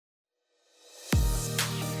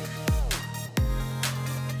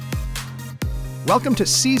Welcome to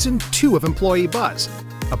Season 2 of Employee Buzz,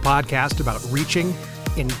 a podcast about reaching,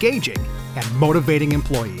 engaging, and motivating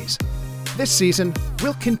employees. This season,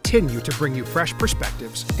 we'll continue to bring you fresh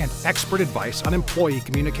perspectives and expert advice on employee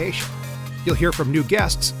communication. You'll hear from new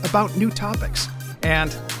guests about new topics.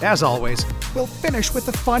 And, as always, we'll finish with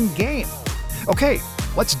a fun game. Okay,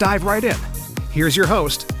 let's dive right in. Here's your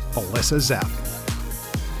host, Alyssa Zeff.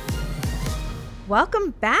 Welcome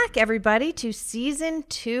back, everybody, to Season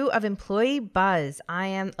 2 of Employee Buzz. I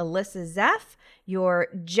am Alyssa Zeff, your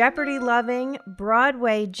Jeopardy-loving,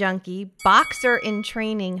 Broadway junkie,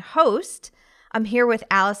 boxer-in-training host. I'm here with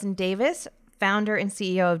Allison Davis, founder and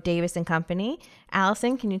CEO of Davis & Company.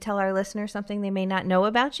 Allison, can you tell our listeners something they may not know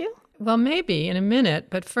about you? Well, maybe in a minute,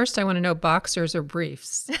 but first I want to know boxers or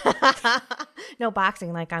briefs. No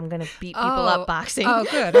boxing, like I'm going to beat people up boxing. Oh,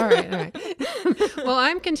 good. All right. Well,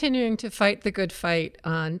 I'm continuing to fight the good fight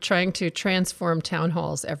on trying to transform town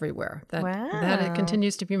halls everywhere. That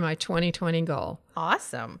continues to be my 2020 goal.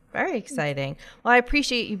 Awesome. Very exciting. Well, I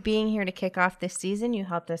appreciate you being here to kick off this season. You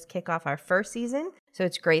helped us kick off our first season, so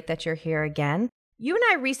it's great that you're here again. You and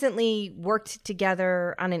I recently worked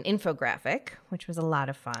together on an infographic, which was a lot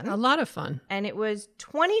of fun. A lot of fun. And it was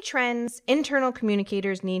 20 trends internal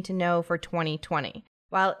communicators need to know for 2020.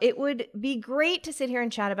 While it would be great to sit here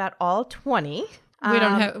and chat about all 20,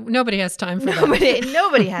 nobody has time for that.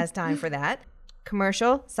 Nobody has time for that.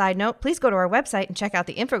 Commercial, side note, please go to our website and check out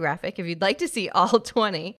the infographic if you'd like to see all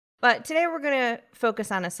 20. But today we're going to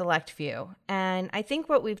focus on a select few. And I think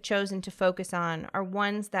what we've chosen to focus on are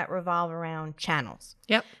ones that revolve around channels.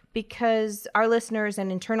 Yep. Because our listeners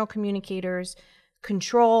and internal communicators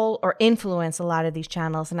control or influence a lot of these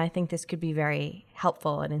channels. And I think this could be very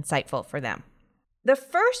helpful and insightful for them. The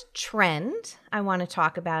first trend I want to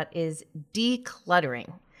talk about is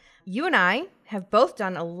decluttering. You and I have both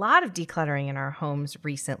done a lot of decluttering in our homes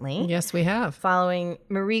recently. Yes, we have. Following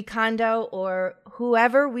Marie Kondo or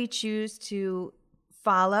whoever we choose to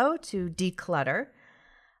follow to declutter.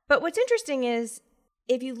 But what's interesting is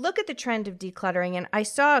if you look at the trend of decluttering, and I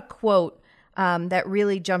saw a quote that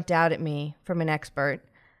really jumped out at me from an expert.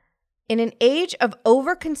 In an age of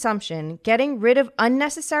overconsumption, getting rid of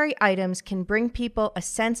unnecessary items can bring people a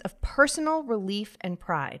sense of personal relief and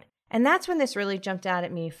pride. And that's when this really jumped out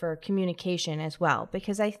at me for communication as well,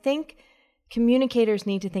 because I think communicators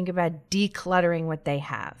need to think about decluttering what they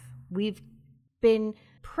have. We've been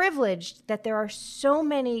privileged that there are so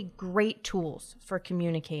many great tools for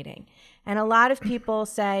communicating. And a lot of people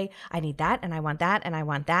say, I need that, and I want that, and I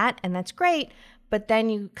want that, and that's great. But then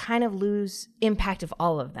you kind of lose impact of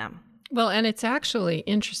all of them. Well, and it's actually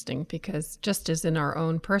interesting because just as in our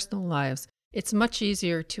own personal lives, it's much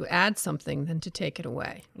easier to add something than to take it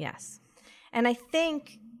away. Yes. And I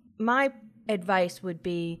think my advice would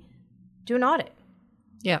be do an audit.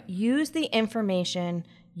 Yeah. Use the information,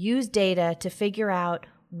 use data to figure out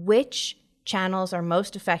which channels are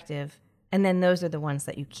most effective, and then those are the ones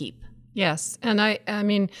that you keep. Yes. And I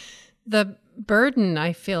mean, the burden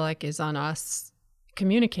I feel like is on us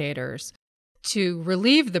communicators to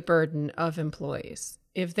relieve the burden of employees.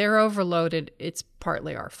 If they're overloaded, it's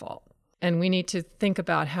partly our fault. And we need to think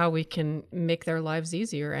about how we can make their lives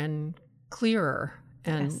easier and clearer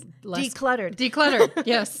and less decluttered. Decluttered,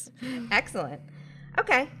 yes. Excellent.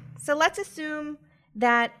 Okay, so let's assume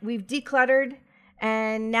that we've decluttered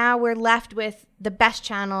and now we're left with the best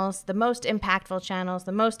channels, the most impactful channels,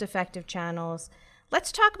 the most effective channels.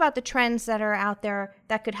 Let's talk about the trends that are out there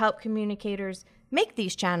that could help communicators make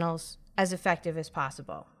these channels as effective as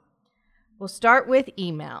possible. We'll start with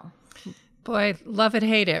email. Boy, love it,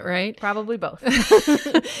 hate it, right? Probably both.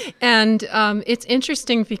 And it's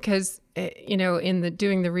interesting because, in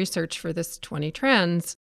doing the research for this 20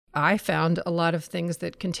 trends, I found a lot of things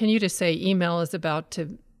that continue to say email is about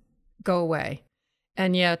to go away.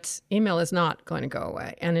 And yet email is not going to go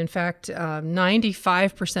away. And in fact,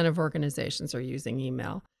 95% of organizations are using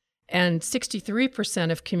email. And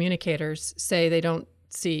 63% of communicators say they don't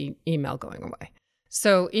see email going away.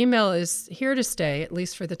 So email is here to stay, at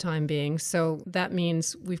least for the time being. So that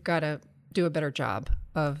means we've got to do a better job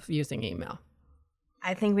of using email.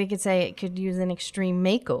 I think we could say it could use an extreme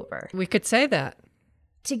makeover. We could say that.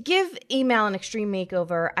 To give email an extreme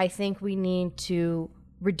makeover, I think we need to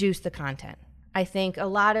reduce the content. I think a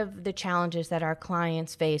lot of the challenges that our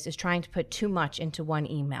clients face is trying to put too much into one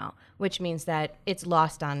email, which means that it's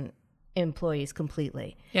lost on employees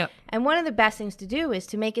completely. Yep. And one of the best things to do is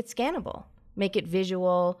to make it scannable. Make it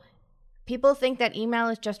visual. People think that email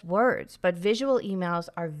is just words, but visual emails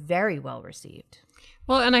are very well received.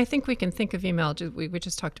 Well, and I think we can think of email, we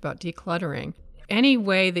just talked about decluttering. Any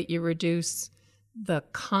way that you reduce the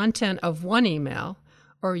content of one email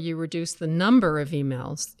or you reduce the number of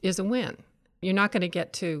emails is a win. You're not going to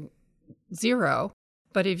get to 0,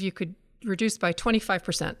 but if you could reduce by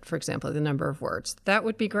 25%, for example, the number of words, that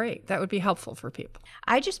would be great. That would be helpful for people.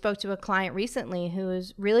 I just spoke to a client recently who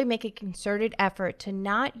is really making a concerted effort to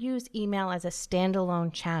not use email as a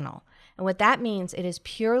standalone channel. And what that means, it is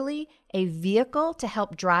purely a vehicle to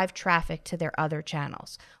help drive traffic to their other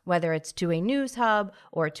channels, whether it's to a news hub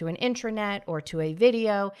or to an intranet or to a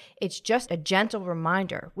video. It's just a gentle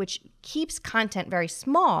reminder, which keeps content very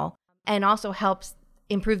small and also helps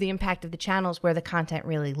improve the impact of the channels where the content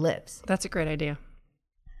really lives. That's a great idea.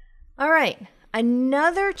 All right.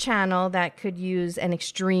 Another channel that could use an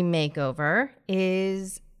extreme makeover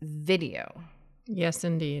is video. Yes,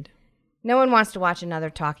 indeed. No one wants to watch another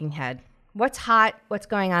talking head. What's hot? What's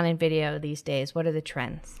going on in video these days? What are the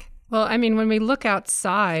trends? Well, I mean, when we look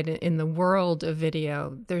outside in the world of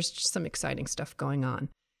video, there's just some exciting stuff going on.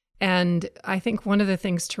 And I think one of the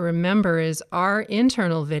things to remember is our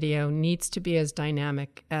internal video needs to be as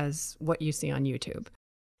dynamic as what you see on YouTube.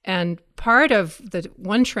 And part of the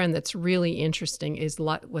one trend that's really interesting is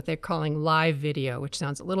what they're calling live video, which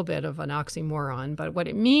sounds a little bit of an oxymoron, but what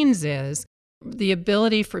it means is the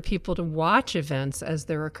ability for people to watch events as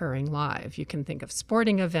they're occurring live. You can think of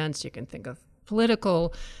sporting events, you can think of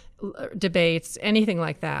political debates, anything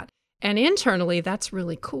like that. And internally, that's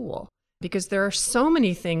really cool because there are so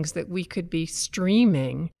many things that we could be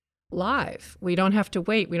streaming live. We don't have to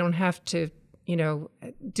wait. We don't have to,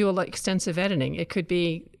 do a lot extensive editing. It could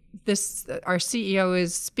be this, our CEO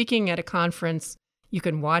is speaking at a conference. You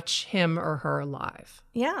can watch him or her live.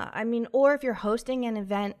 Yeah. I mean, or if you're hosting an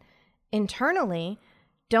event internally,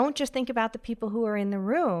 don't just think about the people who are in the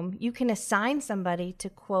room. You can assign somebody to,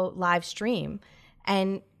 quote, live stream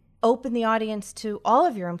and open the audience to all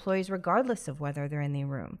of your employees, regardless of whether they're in the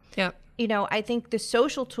room. Yep. I think the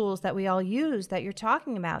social tools that we all use that you're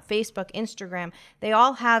talking about, Facebook, Instagram, they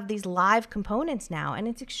all have these live components now, and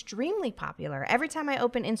it's extremely popular. Every time I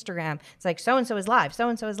open Instagram, it's like so-and-so is live,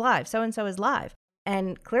 so-and-so is live, so-and-so is live.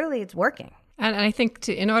 And clearly it's working. And I think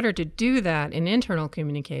in order to do that in internal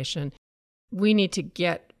communication, we need to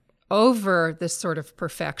get over this sort of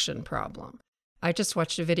perfection problem. I just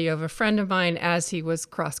watched a video of a friend of mine as he was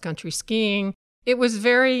cross-country skiing. It was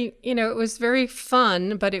very, it was very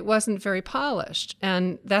fun, but it wasn't very polished.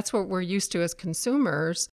 And that's what we're used to as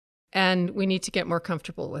consumers. And we need to get more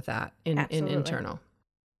comfortable with that in internal.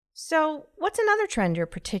 So what's another trend you're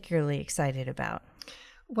particularly excited about?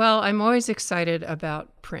 Well, I'm always excited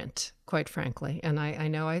about print, quite frankly. And I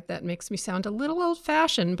know that makes me sound a little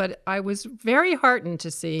old-fashioned, but I was very heartened to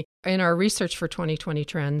see in our research for 2020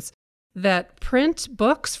 trends that print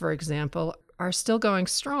books, for example, are still going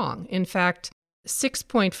strong. In fact,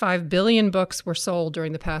 6.5 billion books were sold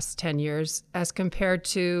during the past 10 years as compared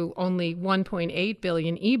to only 1.8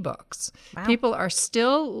 billion ebooks. Wow. People are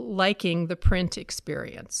still liking the print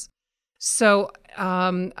experience. So,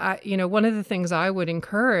 one of the things I would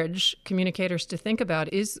encourage communicators to think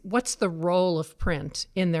about is what's the role of print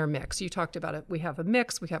in their mix? You talked about it. We have a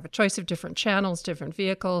mix. We have a choice of different channels, different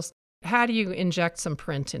vehicles. How do you inject some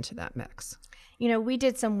print into that mix? We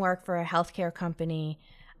did some work for a healthcare company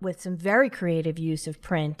with some very creative use of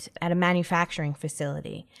print at a manufacturing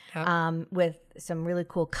facility, with some really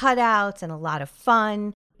cool cutouts and a lot of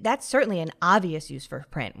fun. That's certainly an obvious use for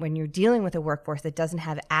print when you're dealing with a workforce that doesn't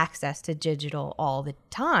have access to digital all the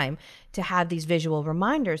time to have these visual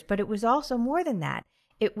reminders. But it was also more than that.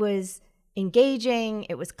 It was engaging.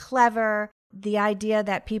 It was clever. The idea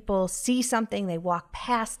that people see something, they walk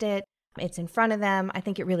past it, it's in front of them. I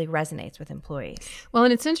think it really resonates with employees. Well,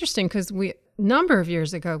 and it's interesting because a number of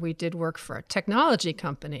years ago, we did work for a technology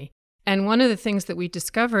company. And one of the things that we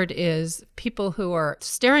discovered is people who are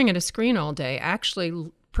staring at a screen all day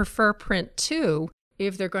actually prefer print too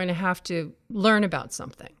if they're going to have to learn about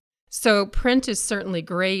something. So print is certainly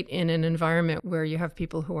great in an environment where you have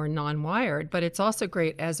people who are non-wired, but it's also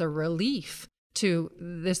great as a relief to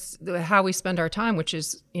this, how we spend our time, which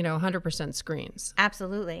is, 100% screens.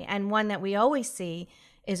 Absolutely. And one that we always see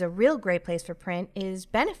is a real great place for print is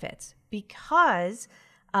benefits because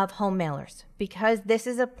of home mailers, because this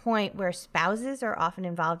is a point where spouses are often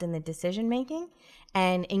involved in the decision making,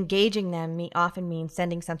 and engaging them often means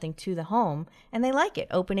sending something to the home, and they like it,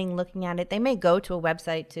 opening, looking at it. They may go to a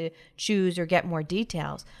website to choose or get more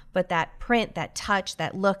details, but that print, that touch,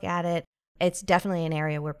 that look at it, it's definitely an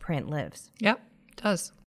area where print lives. Yep, it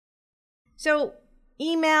does. So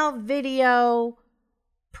email, video,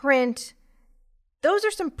 print, those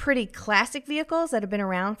are some pretty classic vehicles that have been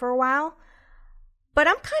around for a while. But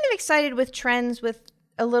I'm kind of excited with trends with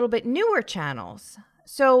a little bit newer channels.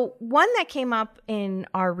 So one that came up in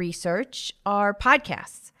our research are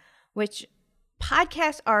podcasts, which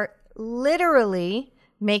podcasts are literally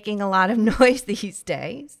making a lot of noise these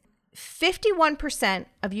days. 51%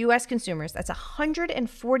 of U.S. consumers, that's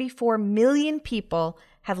 144 million people,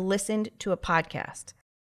 have listened to a podcast.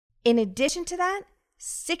 In addition to that,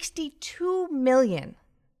 62 million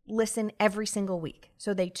listen every single week.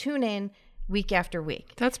 So they tune in week after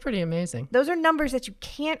week. That's pretty amazing. Those are numbers that you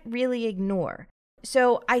can't really ignore.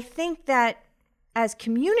 So I think that as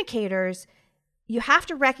communicators, you have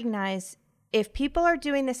to recognize if people are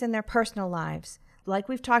doing this in their personal lives, like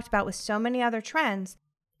we've talked about with so many other trends,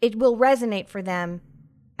 it will resonate for them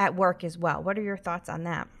at work as well. What are your thoughts on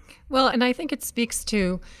that? Well, and I think it speaks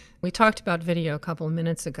to, we talked about video a couple of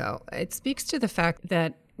minutes ago. It speaks to the fact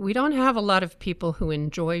that we don't have a lot of people who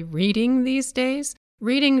enjoy reading these days.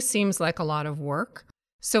 Reading seems like a lot of work.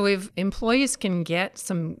 So if employees can get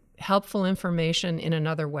some helpful information in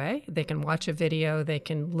another way, they can watch a video, they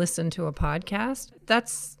can listen to a podcast,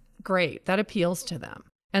 that's great. That appeals to them.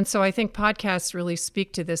 And so I think podcasts really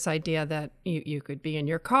speak to this idea that you could be in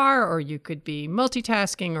your car or you could be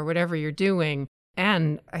multitasking or whatever you're doing.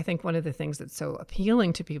 And I think one of the things that's so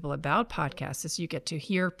appealing to people about podcasts is you get to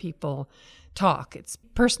hear people talk. It's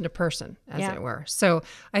person to person, as it were. So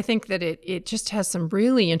I think that it just has some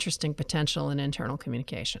really interesting potential in internal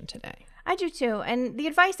communication today. I do too. And the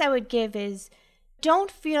advice I would give is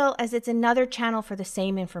don't feel as it's another channel for the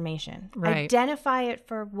same information. Right. Identify it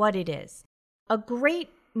for what it is. A great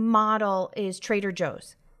model is Trader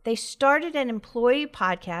Joe's. They started an employee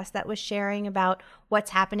podcast that was sharing about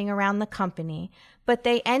what's happening around the company, but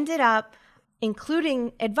they ended up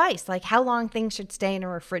including advice like how long things should stay in a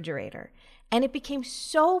refrigerator. And it became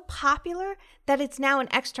so popular that it's now an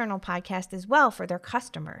external podcast as well for their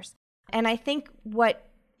customers. And I think what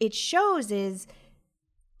it shows is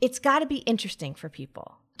it's got to be interesting for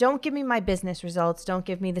people. Don't give me my business results. Don't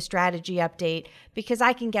give me the strategy update, because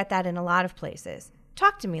I can get that in a lot of places.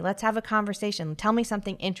 Talk to me. Let's have a conversation. Tell me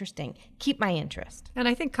something interesting. Keep my interest. And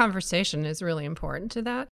I think conversation is really important to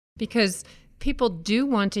that, because people do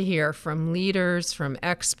want to hear from leaders, from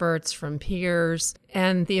experts, from peers,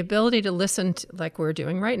 and the ability to listen to, like we're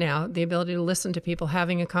doing right now, the ability to listen to people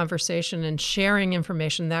having a conversation and sharing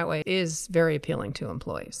information that way is very appealing to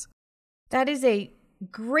employees. That is a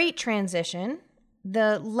great transition.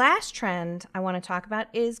 The last trend I want to talk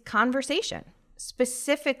about is conversation,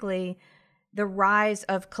 specifically the rise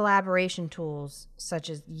of collaboration tools such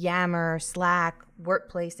as Yammer, Slack,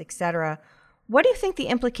 Workplace, etc. What do you think the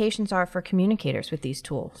implications are for communicators with these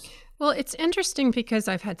tools? Well, it's interesting because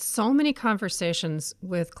I've had so many conversations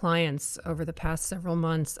with clients over the past several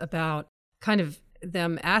months about kind of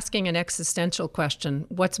them asking an existential question: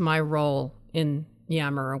 what's my role in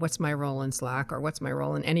Yammer, or what's my role in Slack, or what's my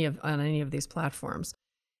role in any of these platforms?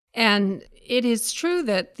 And it is true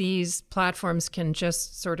that these platforms can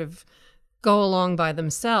just sort of go along by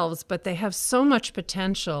themselves, but they have so much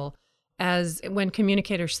potential as when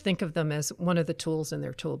communicators think of them as one of the tools in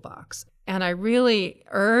their toolbox. And I really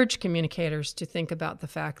urge communicators to think about the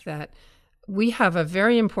fact that we have a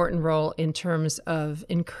very important role in terms of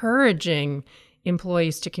encouraging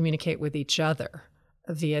employees to communicate with each other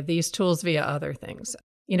via these tools, via other things.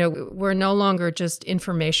 You know, we're no longer just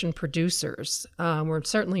information producers. We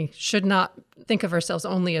certainly should not think of ourselves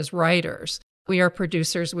only as writers. We are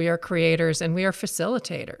producers, we are creators, and we are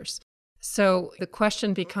facilitators. So the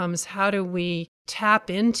question becomes, how do we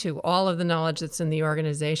tap into all of the knowledge that's in the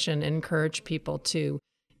organization and encourage people to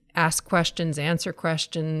ask questions, answer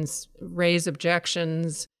questions, raise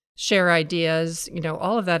objections, share ideas? You know,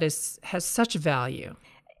 all of that has such value.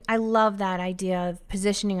 I love that idea of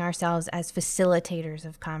positioning ourselves as facilitators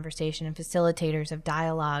of conversation and facilitators of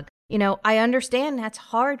dialogue. You know, I understand that's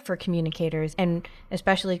hard for communicators, and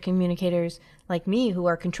especially communicators like me who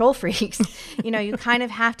are control freaks. You know, you kind of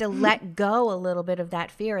have to let go a little bit of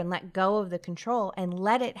that fear and let go of the control and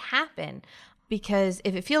let it happen. Because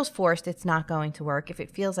if it feels forced, it's not going to work. If it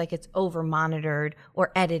feels like it's over-monitored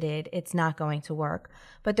or edited, it's not going to work.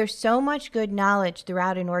 But there's so much good knowledge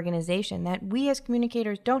throughout an organization that we as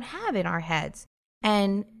communicators don't have in our heads.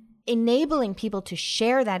 And enabling people to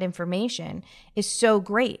share that information is so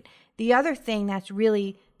great. The other thing that's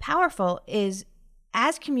really powerful is,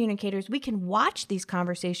 as communicators, we can watch these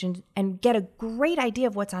conversations and get a great idea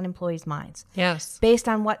of what's on employees' minds. Yes. Based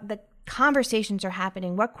on what the conversations are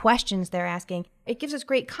happening, what questions they're asking. It gives us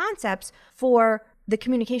great concepts for the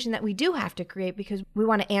communication that we do have to create, because we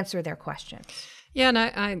want to answer their questions. Yeah,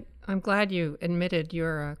 and I'm glad you admitted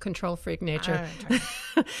your control freak nature.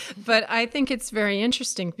 But I think it's very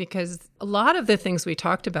interesting, because a lot of the things we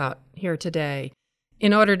talked about here today,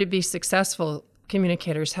 in order to be successful,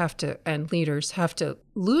 communicators and leaders have to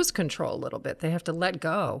lose control a little bit. They have to let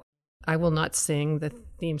go. I will not sing the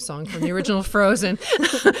theme song from the original Frozen,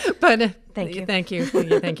 but Thank you.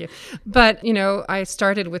 Thank you. But, I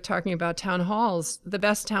started with talking about town halls. The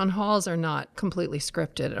best town halls are not completely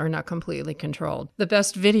scripted, are not completely controlled. The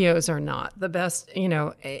best videos are not. The best,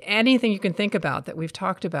 anything you can think about that we've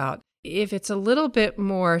talked about. If it's a little bit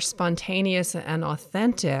more spontaneous and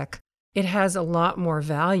authentic, it has a lot more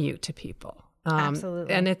value to people.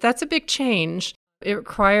 Absolutely. And that's a big change. It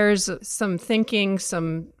requires some thinking,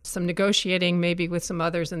 some negotiating, maybe with some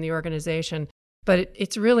others in the organization. But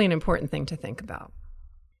it's really an important thing to think about.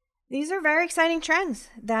 These are very exciting trends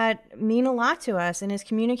that mean a lot to us. And as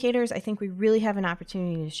communicators, I think we really have an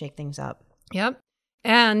opportunity to shake things up. Yep.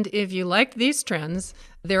 And if you like these trends,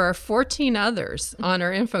 there are 14 others on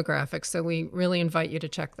our infographics. So we really invite you to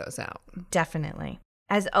check those out. Definitely.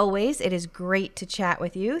 As always, it is great to chat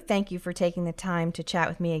with you. Thank you for taking the time to chat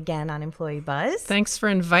with me again on Employee Buzz. Thanks for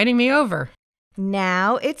inviting me over.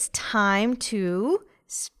 Now it's time to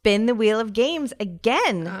spin the wheel of games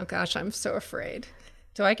again. Oh, gosh, I'm so afraid.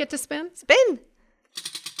 Do I get to spin? Spin.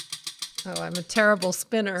 Oh, I'm a terrible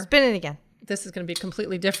spinner. Spin it again. This is going to be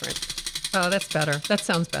completely different. Oh, that's better. That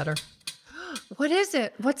sounds better. What is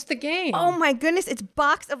it? What's the game? Oh, my goodness. It's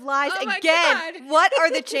Box of Lies Oh, my again. God. What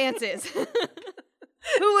are the chances?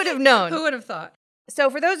 Who would have known? Who would have thought? So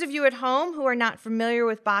for those of you at home who are not familiar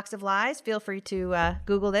with Box of Lies, feel free to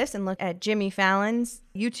Google this and look at Jimmy Fallon's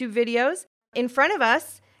YouTube videos. In front of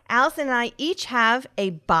us, Allison and I each have a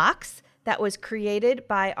box that was created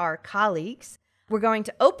by our colleagues. We're going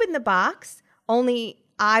to open the box. Only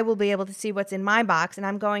I will be able to see what's in my box, and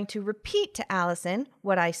I'm going to repeat to Allison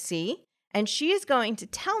what I see, and she is going to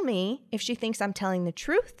tell me if she thinks I'm telling the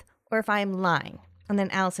truth or if I am lying. And then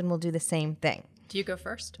Allison will do the same thing. Do you go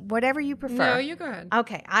first? Whatever you prefer. No, you go ahead.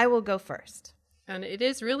 Okay, I will go first. And it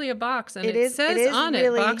is really a box, and It says is on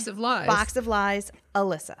really it, Box of Lies. Box of Lies,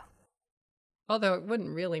 Alyssa. Although it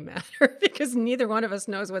wouldn't really matter because neither one of us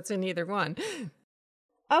knows what's in either one.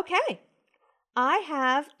 Okay. I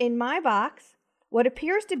have in my box what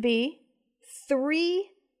appears to be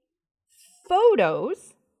 3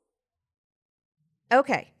 photos.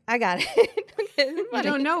 Okay, I got it. You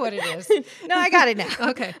don't know what it is. No, I got it now.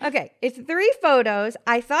 Okay. Okay, it's 3 photos.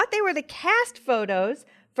 I thought they were the cast photos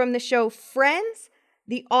from the show Friends,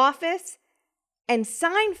 The Office, and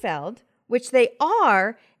Seinfeld, which they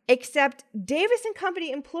are, except Davis &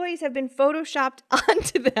 Company employees have been photoshopped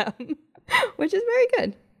onto them, which is very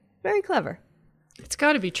good. Very clever. It's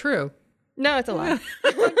got to be true. No, it's a lie.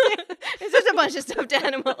 It's just a bunch of stuffed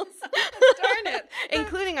animals. Darn it.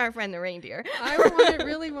 Including our friend the reindeer. I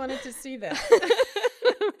really wanted to see that.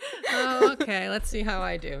 Oh, okay, let's see how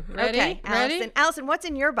I do. Ready? Okay, Ready? Allison, what's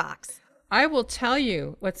in your box? I will tell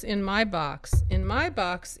you what's in my box. In my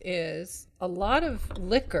box is a lot of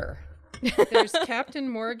liquor. There's Captain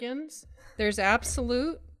Morgan's. There's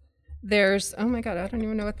Absolute. There's, oh my God, I don't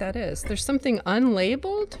even know what that is. There's something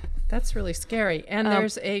unlabeled. That's really scary. And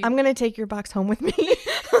there's I'm going to take your box home with me.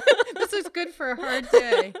 This is good for a hard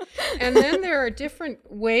day. And then there are different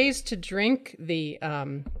ways to drink the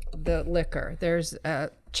liquor. There's a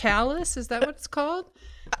chalice. Is that what it's called?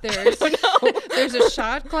 There's a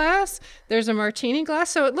shot glass. There's a martini glass.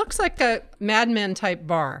 So it looks like a Mad Men type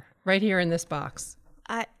bar right here in this box.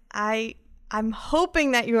 I'm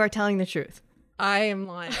hoping that you are telling the truth. I am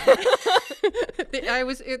lying. I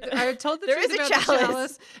told the There truth is a about the chalice.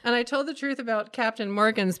 chalice, and I told the truth about Captain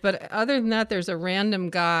Morgan's. But other than that, there's a random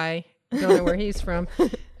guy. Don't know where he's from,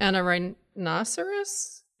 and a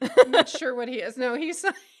rhinoceros. I'm not sure what he is. No, he's.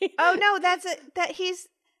 Oh no,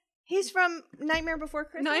 he's from Nightmare Before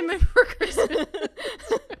Christmas. Nightmare Before Christmas.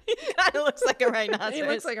 He kind of looks like a rhinoceros. He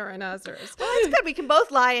looks like a rhinoceros. Well, that's good. We can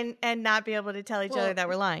both lie and not be able to tell each other that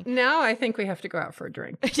we're lying. Now I think we have to go out for a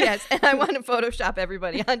drink. Yes, and I want to Photoshop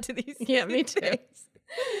everybody onto these. Yeah, me too. things.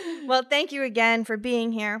 Well, thank you again for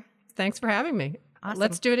being here. Thanks for having me. Awesome.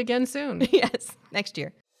 Let's do it again soon. Yes, next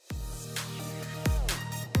year.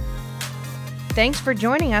 Thanks for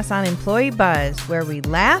joining us on Employee Buzz, where we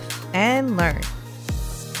laugh and learn.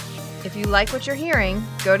 If you like what you're hearing,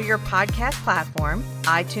 go to your podcast platform,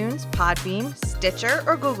 iTunes, Podbean, Stitcher,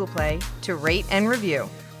 or Google Play to rate and review.